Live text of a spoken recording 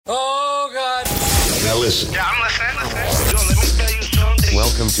Now listen. Yeah, I'm listening. Yo, let me tell you something.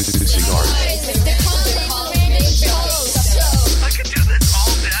 Welcome to Cigars. I could do this all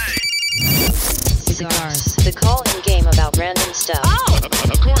day. Cigars, the call-in game about random stuff. Oh,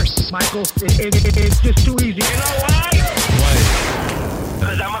 of course. Michael, it's just too easy. You know why? Why?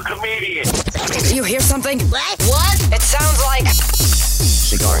 Because I'm a comedian. You hear something? What? It sounds like...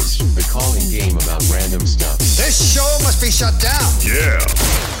 Cigars, the call-in game about random stuff. This show must be shut down. Yeah.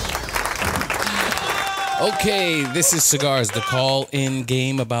 Okay, this is Cigars, the call-in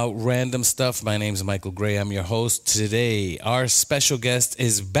game about random stuff. My name is Michael Gray. I'm your host today. Our special guest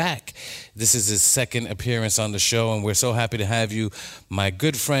is back. This is his second appearance on the show, and we're so happy to have you, my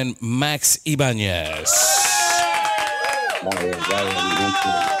good friend Max Ibanez.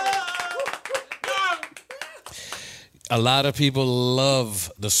 A lot of people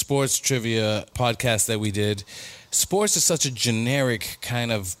love the sports trivia podcast that we did. Sports is such a generic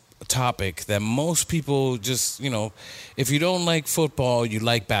kind of topic that most people just, if you don't like football, you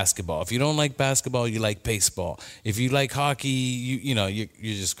like basketball. If you don't like basketball, you like baseball. If you like hockey,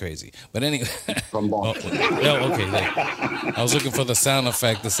 you're just crazy. But anyway, okay. I was looking for the sound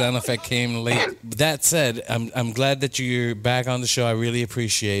effect. The sound effect came late. That said, I'm glad that you're back on the show. I really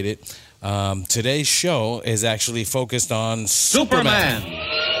appreciate it. Today's show is actually focused on Superman.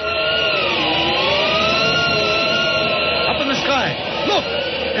 Up in the sky. Look,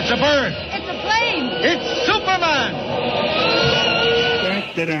 it's a bird. It's a plane. It's Superman.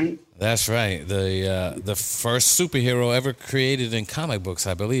 That's right. The first superhero ever created in comic books,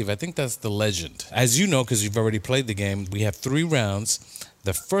 I believe. I think that's the legend. As you know, because you've already played the game, we have 3 rounds.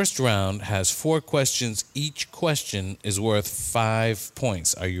 The first round has 4 questions. Each question is worth 5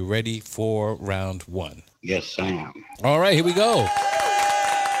 points. Are you ready for round 1? Yes, I am. All right, here we go.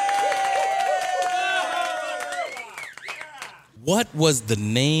 What was the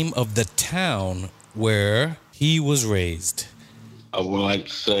name of the town where he was raised? I would like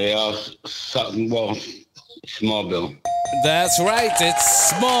to say Smallville. That's right.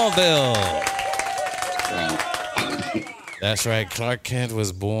 It's Smallville. That's right. Clark Kent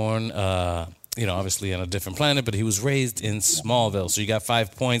was born, obviously on a different planet, but he was raised in Smallville. So you got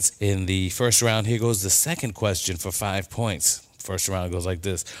 5 points in the first round. Here goes the second question for 5 points. First round goes like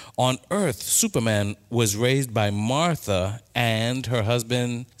this. On Earth, Superman was raised by Martha, and her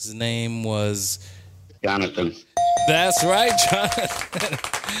husband's name was... Jonathan. That's right, Jonathan.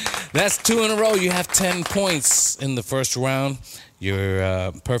 That's 2 in a row. You have 10 points in the first round.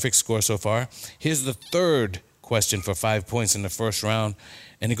 Your perfect score so far. Here's the third question for 5 points in the first round,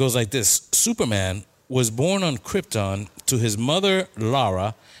 and it goes like this. Superman was born on Krypton to his mother,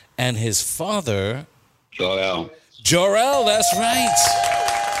 Lara, and his father... Jor-El, that's right.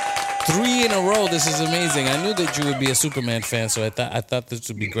 3 in a row. This is amazing. I knew that you would be a Superman fan, so I thought this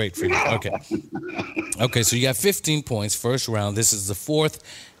would be great for you. Okay, so you got 15 points, first round. This is the fourth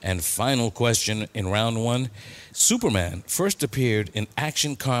and final question in round 1. Superman first appeared in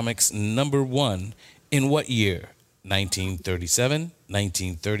Action Comics #1 in what year? 1937,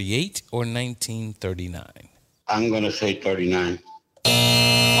 1938, or 1939? I'm going to say 39.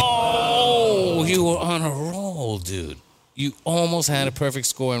 Oh, you were on a roll, dude. You almost had a perfect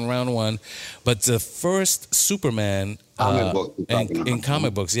score in round 1, but the first Superman in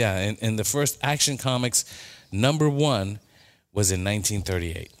comic books, in the first Action Comics #1 was in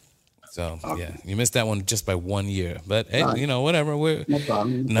 1938. So, yeah, you missed that one just by 1 year. But, hey, whatever. No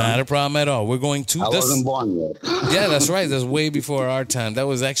problem. Not a problem at all. We're going to... I wasn't born yet. Yeah, that's right. That's way before our time. That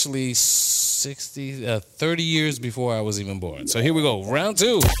was actually 30 years before I was even born. So here we go. Round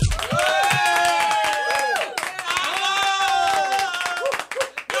 2.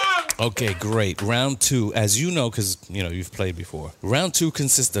 Okay, great. Round 2, as you know, because, you've played before. Round 2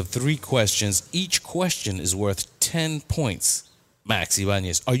 consists of 3 questions. Each question is worth 10 points. Max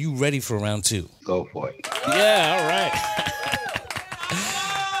Ibanez, are you ready for round 2? Go for it. Yeah, all right.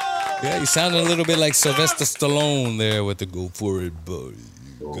 Yeah, you sound a little bit like Sylvester Stallone there with the go for it, boy.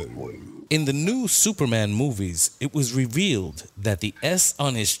 In the new Superman movies, it was revealed that the S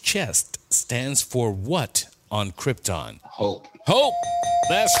on his chest stands for what on Krypton? Hope. Hope.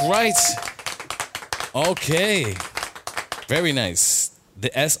 That's right. Okay. Very nice.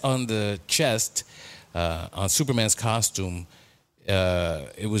 The S on the chest on Superman's costume,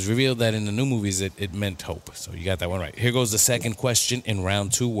 it was revealed that in the new movies it meant hope. So you got that one right. Here goes the second question in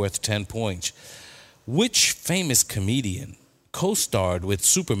round 2 worth 10 points. Which famous comedian co-starred with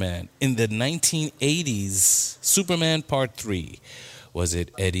Superman in the 1980s Superman Part 3? Was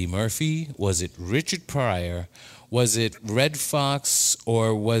it Eddie Murphy? Was it Richard Pryor? Was it Red Fox?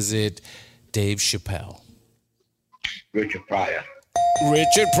 Or was it Dave Chappelle? Richard Pryor.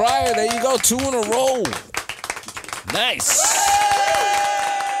 Richard Pryor. There you go. 2 in a row. Nice.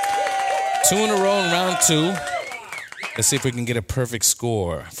 2 in a row in round 2. Let's see if we can get a perfect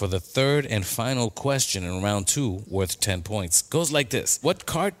score for the third and final question in round 2, worth 10 points. Goes like this. What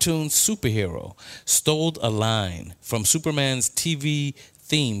cartoon superhero stole a line from Superman's TV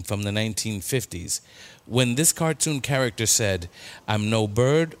theme from the 1950s? When this cartoon character said, "I'm no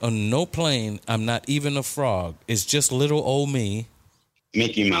bird or no plane, I'm not even a frog, it's just little old me."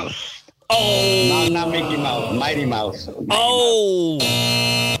 Mickey Mouse. Oh! No, not Mickey Mouse. Mighty Mouse. Oh!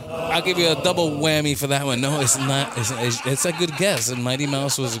 I'll give you a double whammy for that one. No, it's not. It's a good guess. And Mighty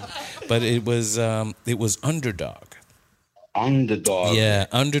Mouse was, but it was Underdog. Underdog. Yeah,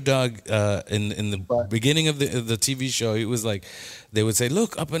 Underdog. In the beginning of the TV show, it was like they would say,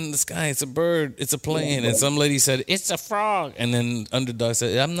 "Look up in the sky, it's a bird, it's a plane," and some lady said, "It's a frog," and then Underdog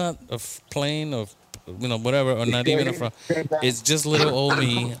said, "I'm not a plane or whatever, or not even a frog. It's just little old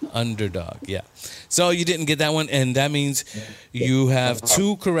me, Underdog." Yeah. So you didn't get that one, and that means you have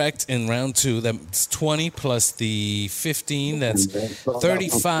 2 correct in round 2. That's 20 plus the 15. That's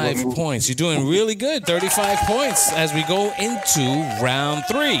 35 points. You're doing really good. 35 points as we go into round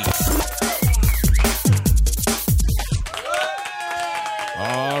 3.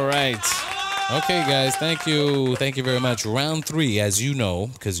 All right. Okay, guys, thank you. Thank you very much. Round 3, as you know,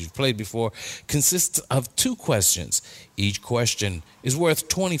 because you've played before, consists of 2 questions. Each question is worth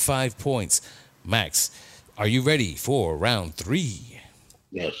 25 points. Max, are you ready for round 3?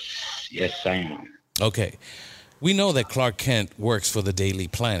 Yes. Yes, I am. Okay. We know that Clark Kent works for the Daily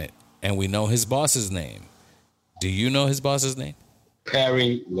Planet, and we know his boss's name. Do you know his boss's name?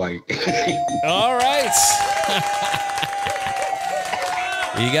 Perry White. All right.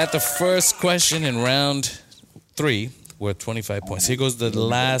 You got the first question in round 3, worth 25 points. Here goes the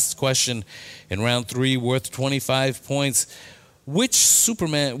last question in round 3, worth 25 points. Which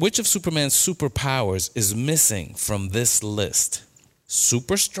of Superman's superpowers is missing from this list?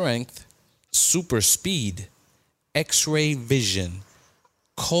 Super strength, super speed, X-ray vision,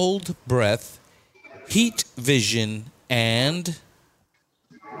 cold breath, heat vision, and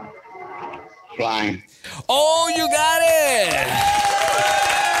Flying. Oh, you got it!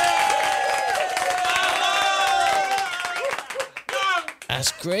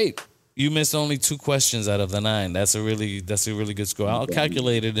 That's great. You missed only 2 questions out of the 9. That's a really good score. I'll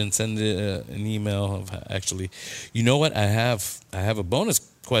calculate it and send it an email. Of actually, you know what? I have a bonus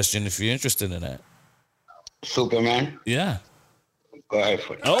question if you're interested in that. Superman. Yeah. Go ahead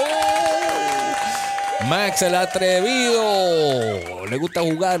for it. Oh, Max el atrevido. Le gusta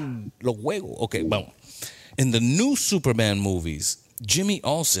jugar los juegos. Okay, vamos. In the new Superman movies, Jimmy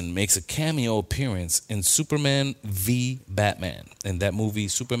Olsen makes a cameo appearance in Superman v. Batman. In that movie,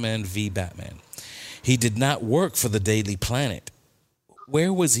 Superman v. Batman. He did not work for the Daily Planet.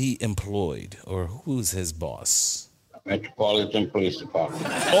 Where was he employed, or who's his boss? Metropolitan Police Department.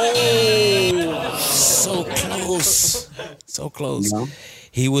 Oh, so close. So close. No.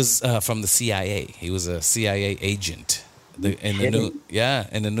 He was from the CIA. He was a CIA agent. In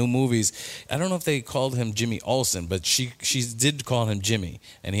the new movies, I don't know if they called him Jimmy Olsen, but she did call him Jimmy,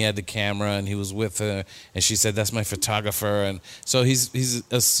 and he had the camera, and he was with her, and she said, "That's my photographer," and so he's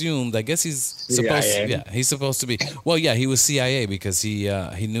assumed. I guess he's supposed. He's supposed to be. Well, yeah, he was CIA because he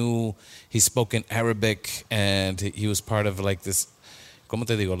knew he spoke in Arabic, and he was part of like this. ¿Cómo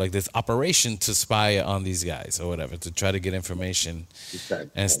te digo? Like this operation to spy on these guys or whatever, to try to get information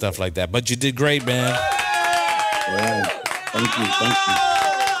and stuff like that. But you did great, man. Yeah. Thank you.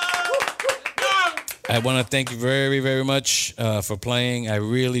 I want to thank you very, very much for playing. I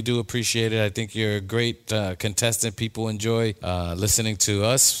really do appreciate it. I think you're a great contestant. People enjoy listening to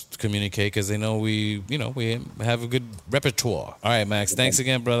us communicate because they know we have a good repertoire. All right, Max. Thanks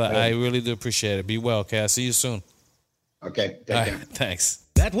again, brother. I really do appreciate it. Be well, okay? I'll see you soon. Okay. All right, thanks.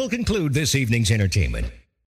 That will conclude this evening's entertainment.